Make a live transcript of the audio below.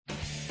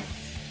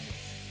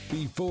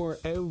Before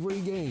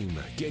every game,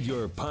 get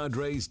your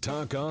Padres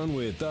talk on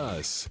with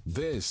us.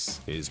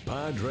 This is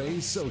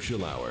Padres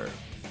Social Hour.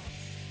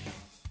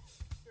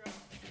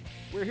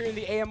 We're here in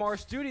the AMR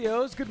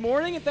studios. Good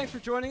morning, and thanks for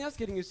joining us,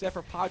 getting you set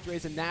for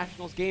Padres and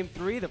Nationals Game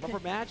 3, the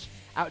rubber match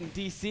out in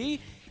D.C.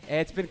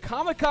 It's been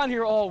Comic-Con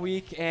here all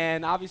week,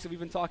 and obviously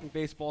we've been talking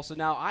baseball, so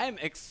now I am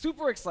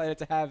super excited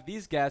to have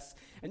these guests.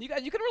 And you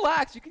guys, you can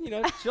relax. You can,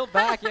 chill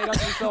back. Yeah, don't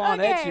be so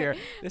on edge here.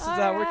 This is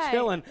we're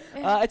chilling.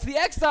 It's the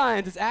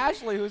Ecksteins. It's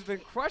Ashley, who's been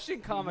crushing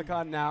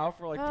Comic-Con now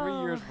for like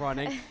 3 years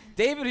running.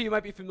 David, who you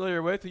might be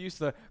familiar with, who used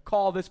to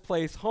call this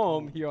place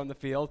home here on the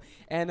field.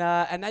 And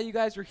now you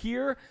guys are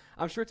here.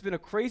 I'm sure it's been a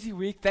crazy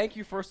week. Thank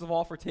you, first of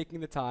all, for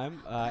taking the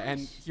time and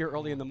here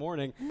early in the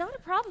morning. Not a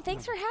problem.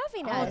 Thanks for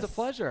having us. Oh, it's a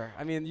pleasure.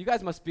 I mean, you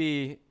guys must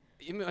be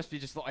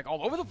just like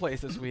all over the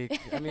place this week.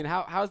 I mean,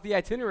 how's the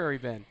itinerary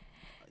been?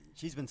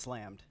 She's been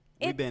slammed.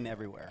 We've been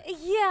everywhere.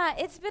 Yeah,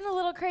 it's been a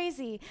little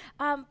crazy,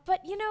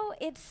 but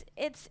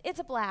it's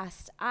a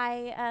blast.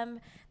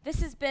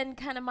 This has been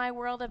kind of my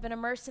world. I've been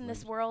immersed in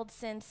this world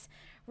since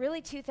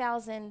really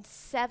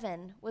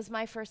 2007 was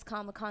my first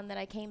Comic-Con that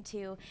I came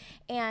to,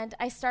 and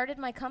I started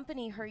my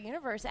company, Her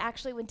Universe,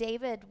 actually when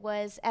David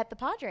was at the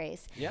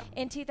Padres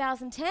in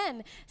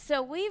 2010.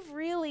 So we've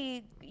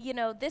really,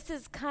 this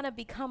has kind of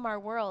become our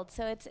world.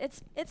 So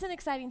it's an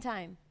exciting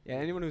time. Yeah,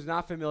 anyone who's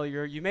not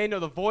familiar, you may know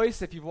the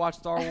voice if you've watched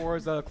Star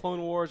Wars, Clone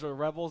Wars, or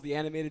Rebels, the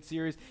animated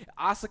series.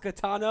 Asuka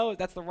Tano,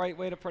 that's the right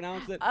way to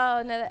pronounce it?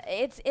 Oh, no,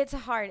 it's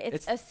hard.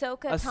 It's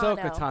Ahsoka Tano.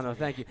 Ahsoka Tano,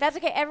 thank you. That's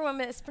okay. Everyone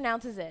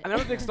mispronounces it. I'm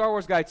a big Star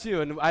Wars guy,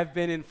 too, and I've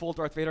been in full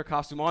Darth Vader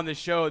costume on this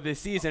show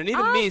this season. And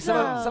even me,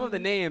 some of the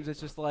names,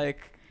 it's just like,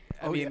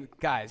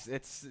 guys,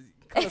 it's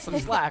cut us some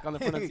slack on the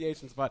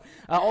pronunciations. But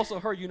also,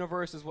 Her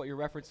Universe is what you're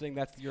referencing.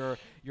 That's your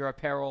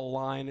apparel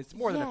line. It's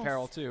more than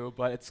apparel, too,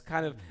 but it's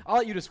kind of, I'll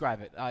let you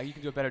describe it. You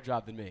can do a better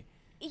job than me.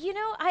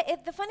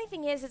 The funny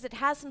thing is it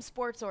has some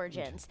sports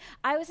origins.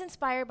 I was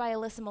inspired by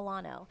Alyssa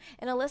Milano,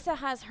 and Alyssa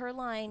has her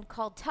line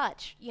called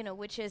Touch,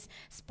 which is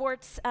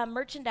sports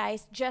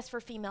merchandise just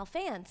for female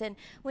fans. And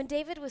when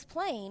David was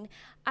playing,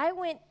 I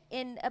went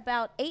in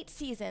about 8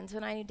 seasons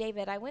when I knew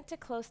David, I went to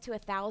close to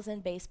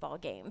 1,000 baseball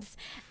games.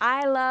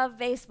 I love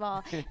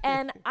baseball,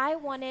 and I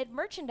wanted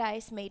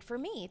merchandise made for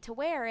me to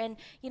wear. And,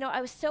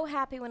 I was so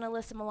happy when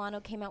Alyssa Milano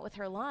came out with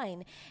her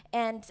line.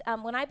 And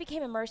when I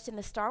became immersed in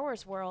the Star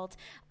Wars world,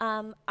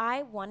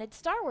 I wanted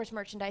Star Wars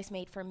merchandise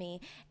made for me.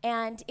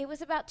 And it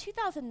was about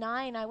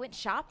 2009, I went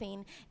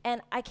shopping,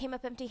 and I came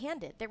up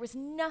empty-handed. There was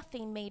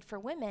nothing made for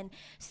women.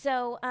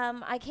 So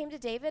I came to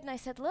David, and I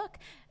said, look,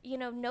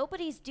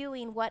 nobody's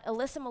doing what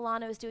Alyssa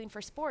Milano is doing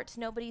for sports.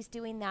 Nobody's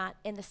doing that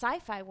in the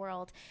sci-fi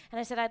world. And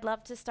I said, I'd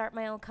love to start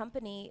my own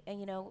company,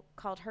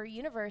 called Her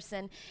Universe.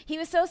 And he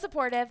was so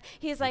supportive.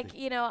 He's like,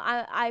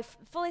 I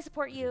fully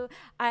support you.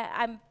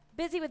 I'm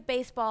busy with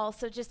baseball,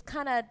 so just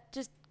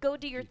go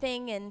do your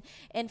thing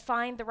and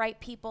find the right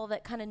people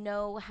that kind of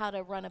know how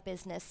to run a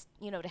business,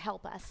 to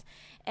help us.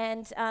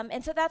 And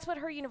so that's what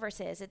Her Universe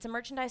is. It's a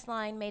merchandise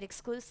line made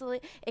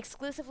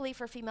exclusively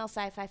for female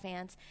sci-fi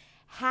fans.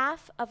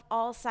 Half of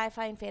all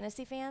sci-fi and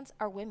fantasy fans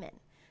are women.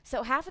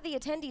 So half of the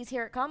attendees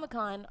here at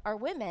Comic-Con are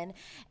women.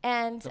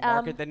 And it's a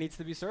market that needs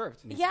to be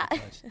served. Yeah.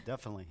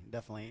 Definitely.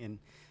 And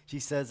she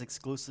says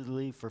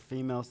exclusively for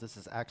females. This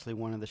is actually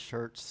one of the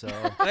shirts. So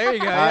there you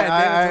go.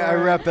 I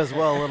rep as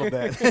well a little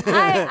bit.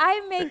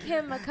 I make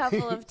him a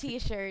couple of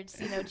T-shirts,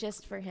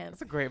 just for him.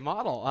 That's a great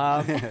model.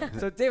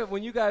 So, David,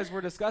 when you guys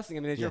were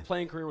discussing, as your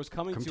playing career was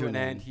coming to an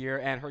end here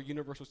and Her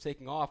Universe was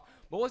taking off,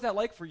 what was that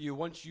like for you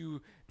once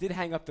you did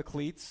hang up the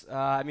cleats?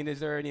 Is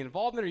there any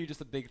involvement? Are you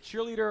just a big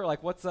cheerleader?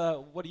 Like, what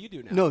do you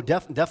do now? No,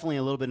 definitely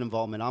a little bit of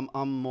involvement.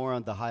 I'm more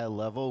on the higher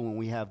level when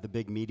we have the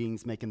big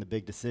meetings, making the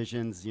big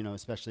decisions,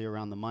 especially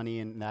around the money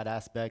and that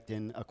aspect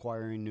and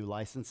acquiring new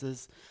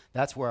licenses.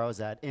 That's where I was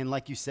at. And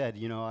like you said,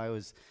 I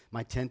was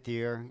my 10th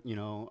year,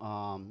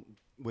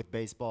 with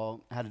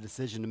baseball, had a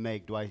decision to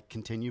make. Do I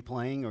continue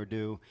playing or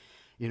do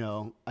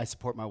I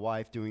support my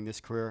wife doing this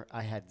career?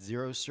 I had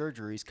 0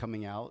 surgeries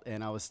coming out,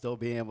 and I was still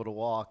being able to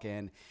walk,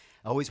 and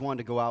I always wanted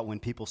to go out when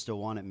people still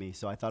wanted me.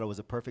 So I thought it was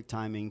a perfect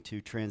timing to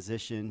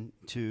transition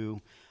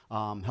to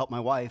help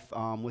my wife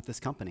with this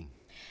company.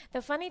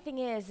 The funny thing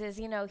is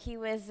he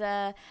was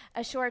a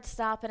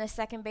shortstop and a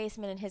second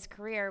baseman in his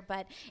career,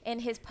 but in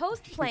his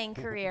post-playing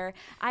career,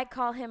 I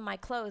call him my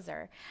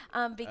closer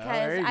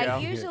because I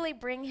usually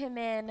bring him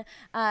in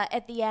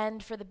at the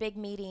end for the big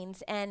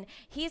meetings, and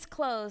he's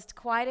closed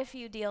quite a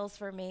few deals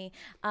for me,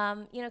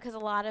 because a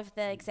lot of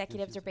the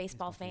executives are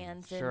baseball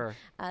fans. Sure.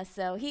 And,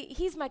 so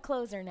he's my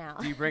closer now.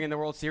 Do you bring in the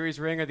World Series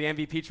ring or the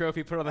MVP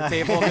trophy, put it on the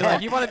table, and be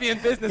like, you want to be in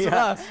business with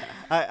us?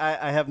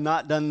 I have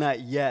not done that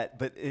yet,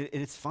 but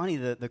it's funny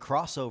the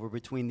crossover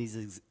between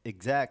these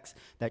execs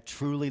that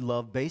truly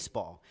love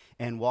baseball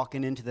and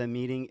walking into the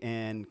meeting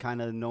and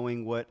kind of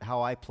knowing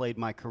how I played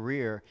my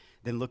career,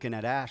 then looking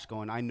at Ash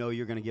going, I know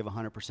you're going to give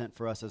 100%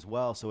 for us as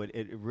well. So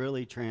it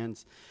really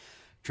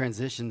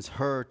transitions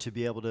her to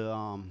be able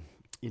to,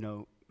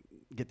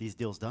 get these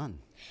deals done.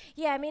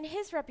 Yeah, I mean,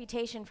 his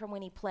reputation from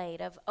when he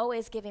played of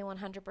always giving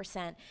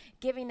 100%,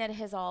 giving it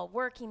his all,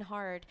 working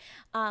hard,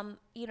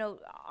 you know,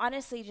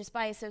 honestly, just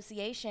by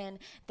association,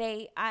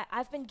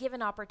 I've been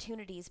given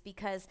opportunities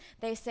because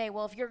they say,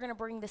 well, if you're going to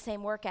bring the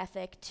same work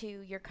ethic to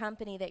your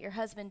company that your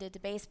husband did to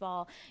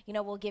baseball, you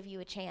know, we'll give you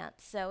a chance.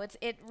 So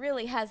it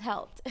really has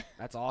helped.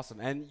 That's awesome.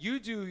 And you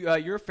do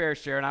your fair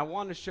share, and I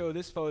want to show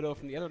this photo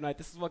from the other night.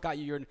 This is what got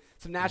you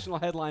some national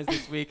headlines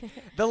this week.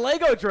 The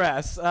Lego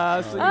dress.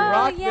 So you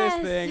rock this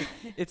thing.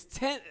 It's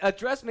a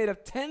dress made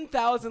of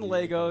 10,000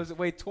 Legos. It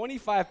weighed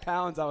 25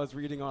 pounds, I was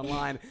reading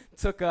online.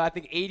 Took, I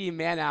think, 80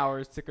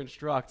 man-hours to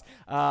construct.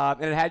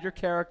 And it had your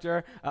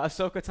character,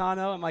 Ahsoka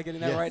Tano. Am I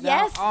getting that right now?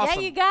 Yes. Awesome.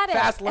 Yeah, you got it.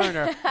 Fast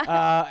learner.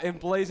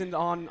 Emblazoned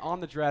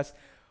on the dress.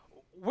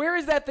 Where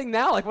is that thing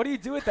now? Like, what do you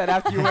do with that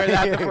after you wear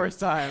that the first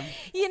time?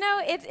 You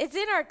know, it's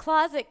in our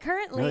closet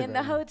currently in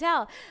the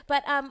hotel.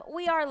 But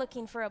we are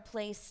looking for a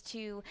place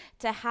to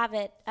have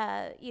it,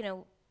 you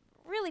know,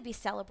 really be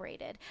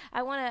celebrated.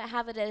 I want to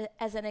have it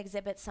as an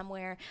exhibit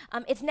somewhere.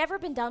 It's never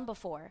been done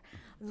before.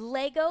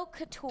 Lego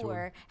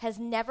Couture has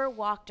never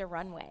walked a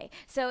runway.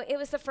 So it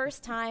was the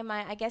first time,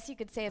 I guess you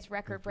could say it's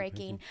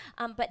record-breaking.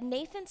 But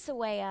Nathan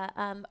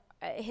Sawaya,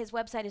 his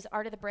website is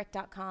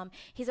artofthebrick.com.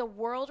 He's a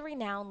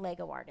world-renowned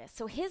Lego artist.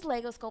 So his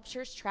Lego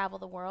sculptures travel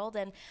the world,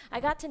 and I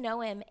got to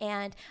know him,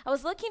 and I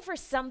was looking for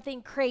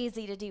something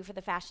crazy to do for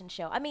the fashion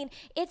show. I mean,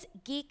 it's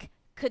geek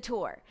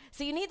couture.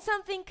 So you need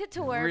something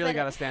couture. You really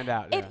got to stand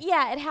out.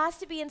 It has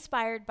to be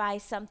inspired by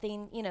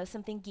something, you know,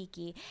 something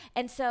geeky.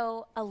 And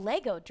so a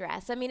Lego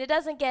dress, I mean, it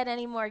doesn't get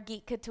any more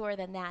geek couture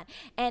than that.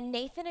 And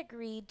Nathan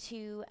agreed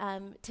to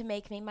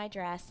make me my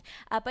dress.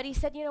 But he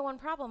said, you know, one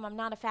problem, I'm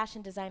not a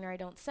fashion designer, I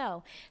don't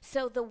sew.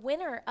 So the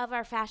winner of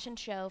our fashion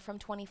show from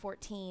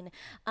 2014,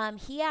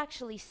 he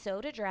actually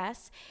sewed a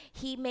dress.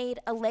 He made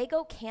a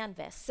Lego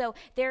canvas. So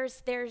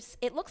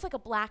it looks like a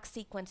black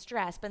sequins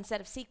dress, but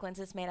instead of sequins,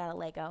 it's made out of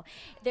Lego.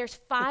 There's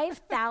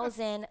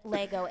 5,000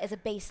 Lego as a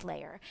base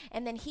layer.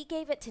 And then he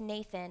gave it to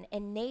Nathan,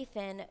 and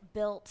Nathan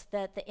built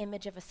the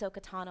image of Ahsoka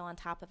Tano on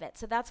top of it.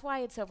 So that's why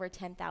it's over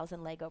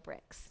 10,000 Lego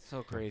bricks.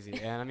 So crazy.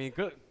 And I mean,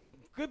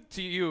 good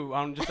to you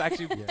on just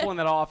actually pulling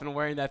that off and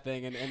wearing that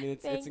thing. And I mean,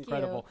 it's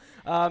incredible.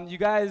 You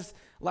guys,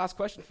 last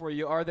question for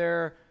you. Are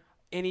there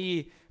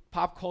any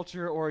pop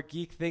culture or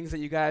geek things that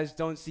you guys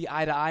don't see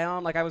eye to eye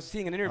on? Like, I was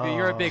seeing an interview.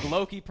 You're a big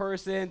Loki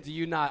person. Are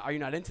you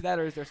not into that,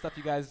 or is there stuff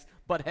you guys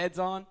butt heads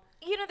on?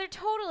 You know, there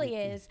totally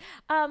is.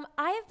 I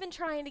have been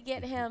trying to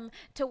get him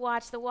to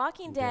watch The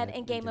Walking Dead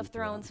and Game of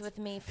Thrones with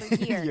me for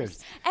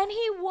years. And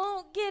he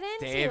won't get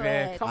into it.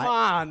 David, come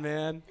on,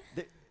 man.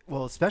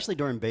 Well, especially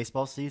during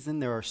baseball season,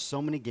 there are so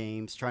many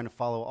games, trying to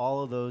follow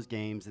all of those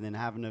games and then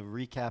having to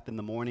recap in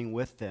the morning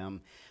with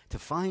them. To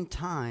find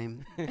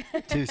time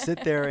to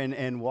sit there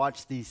and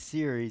watch these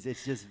series,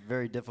 it's just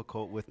very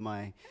difficult with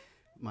my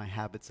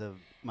habits of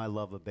my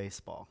love of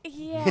baseball.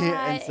 Yeah,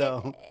 and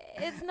so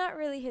it's not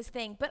really his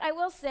thing. But I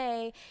will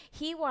say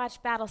he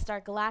watched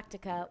Battlestar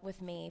Galactica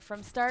with me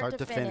from start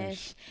to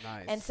finish.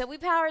 Nice. And so we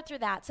powered through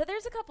that. So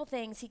there's a couple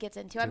things he gets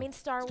into. I mean,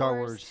 Star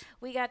Wars.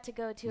 We got to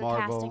go to a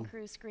cast and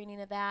crew screening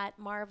of that.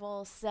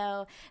 Marvel.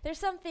 So there's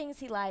some things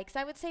he likes.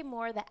 I would say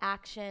more the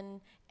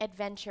action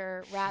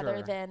adventure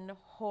rather than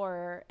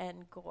horror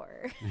and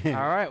gore. All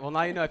right. Well,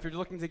 now you know. If you're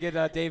looking to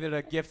get David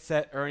a gift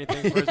set or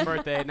anything for his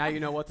birthday, now you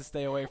know what to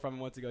stay away from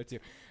and what to go to.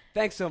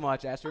 Thanks so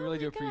much, Asher. We really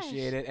do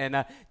appreciate it.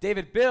 And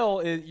David,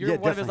 Bill, you're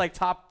one of his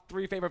top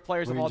 3 favorite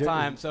players of all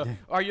time. So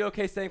are you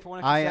okay staying for one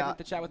extra second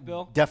to chat with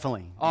Bill?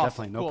 Definitely. Awesome.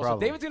 Definitely. No cool. problem.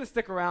 So David's going to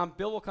stick around.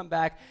 Bill will come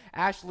back.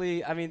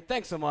 Ashley, I mean,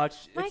 thanks so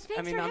much. Mike,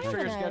 thanks for I'm sure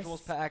your having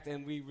schedule's us. packed,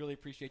 and we really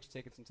appreciate you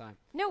taking some time.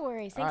 No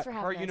worries. Thanks for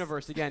having Our us.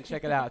 Universe, again,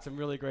 check it out. Some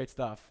really great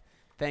stuff.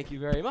 Thank you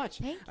very much.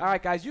 Thank you. All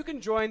right, guys, you can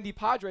join the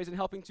Padres in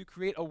helping to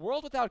create a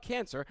world without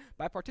cancer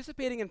by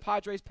participating in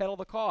Padres Pedal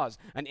the Cause,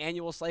 an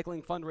annual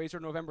cycling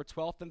fundraiser November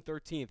 12th and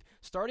 13th,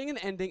 starting and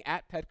ending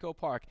at Petco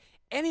Park.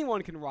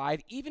 Anyone can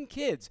ride, even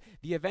kids.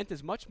 The event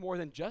is much more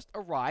than just a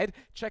ride.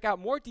 Check out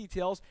more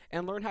details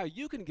and learn how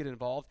you can get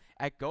involved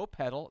at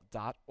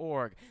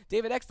gopedal.org.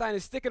 David Eckstein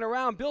is sticking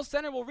around. Bill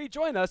Center will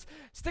rejoin us.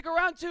 Stick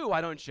around too,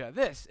 why don't you?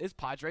 This is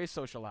Padres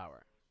Social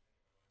Hour.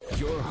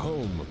 Your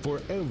home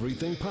for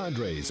everything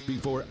Padres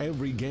before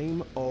every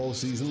game all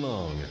season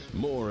long.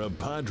 More of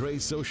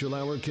Padres Social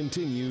Hour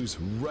continues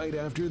right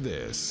after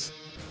this.